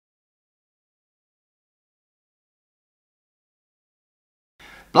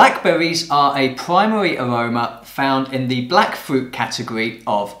Blackberries are a primary aroma found in the black fruit category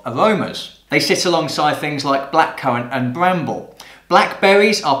of aromas. They sit alongside things like blackcurrant and bramble.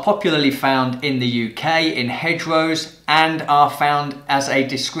 Blackberries are popularly found in the UK in hedgerows and are found as a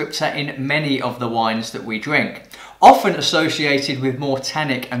descriptor in many of the wines that we drink, often associated with more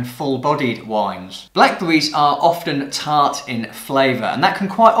tannic and full-bodied wines. Blackberries are often tart in flavour, and that can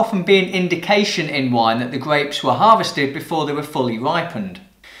quite often be an indication in wine that the grapes were harvested before they were fully ripened.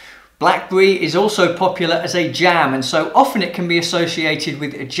 Blackberry is also popular as a jam, and so often it can be associated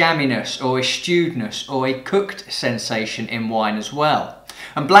with a jamminess or a stewedness or a cooked sensation in wine as well.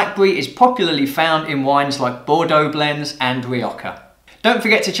 And blackberry is popularly found in wines like Bordeaux blends and Rioja. Don't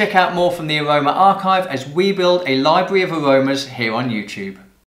forget to check out more from the Aroma Archive as we build a library of aromas here on YouTube.